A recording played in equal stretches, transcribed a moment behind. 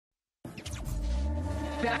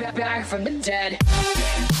Back from the dead.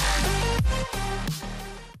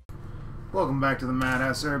 Welcome back to the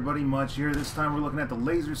Madhouse, everybody. Much here. This time we're looking at the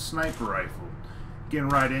laser sniper rifle. Getting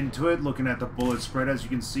right into it, looking at the bullet spread. As you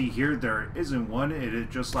can see here, there isn't one. It is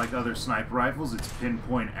just like other sniper rifles. It's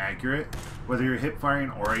pinpoint accurate, whether you're hip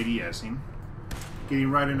firing or ADSing.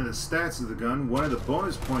 Getting right into the stats of the gun, one of the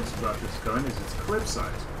bonus points about this gun is its clip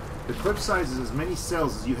size. The clip size is as many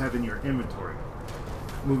cells as you have in your inventory.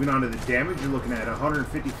 Moving on to the damage, you're looking at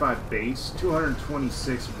 155 base,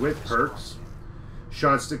 226 with perks.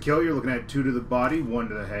 Shots to kill, you're looking at 2 to the body, 1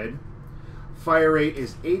 to the head. Fire rate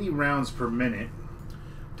is 80 rounds per minute.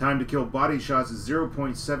 Time to kill body shots is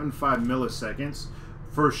 0.75 milliseconds.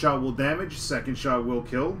 First shot will damage, second shot will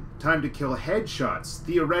kill. Time to kill headshots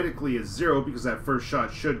theoretically is 0 because that first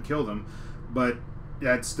shot should kill them, but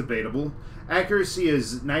that's debatable. Accuracy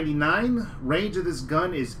is 99. Range of this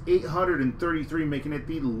gun is 833, making it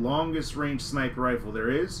the longest range sniper rifle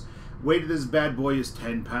there is. Weight of this bad boy is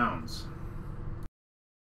 10 pounds.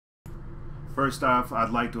 First off, I'd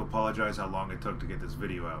like to apologize how long it took to get this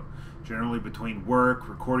video out. Generally between work,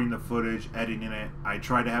 recording the footage, editing it, I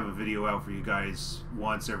try to have a video out for you guys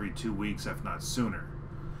once every 2 weeks, if not sooner.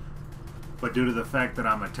 But due to the fact that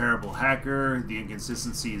I'm a terrible hacker, the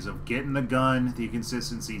inconsistencies of getting the gun, the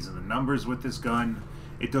inconsistencies in the numbers with this gun,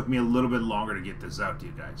 it took me a little bit longer to get this out to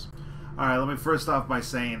you guys. Alright, let me first off by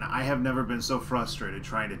saying I have never been so frustrated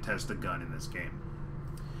trying to test a gun in this game.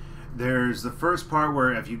 There's the first part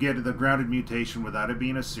where if you get the grounded mutation without it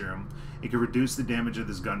being a serum, it can reduce the damage of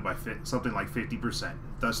this gun by something like 50%,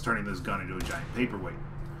 thus turning this gun into a giant paperweight.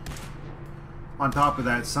 On top of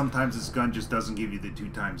that, sometimes this gun just doesn't give you the 2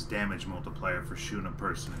 times damage multiplier for shooting a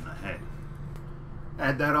person in the head.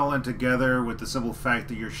 Add that all in together with the simple fact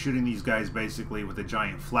that you're shooting these guys basically with a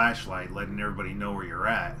giant flashlight, letting everybody know where you're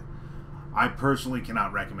at. I personally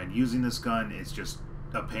cannot recommend using this gun. It's just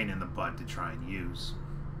a pain in the butt to try and use.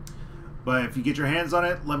 But if you get your hands on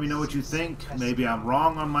it, let me know what you think. Maybe I'm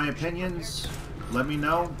wrong on my opinions. Let me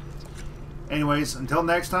know. Anyways, until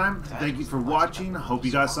next time, thank you for watching. Hope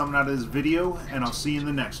you got something out of this video, and I'll see you in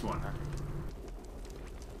the next one.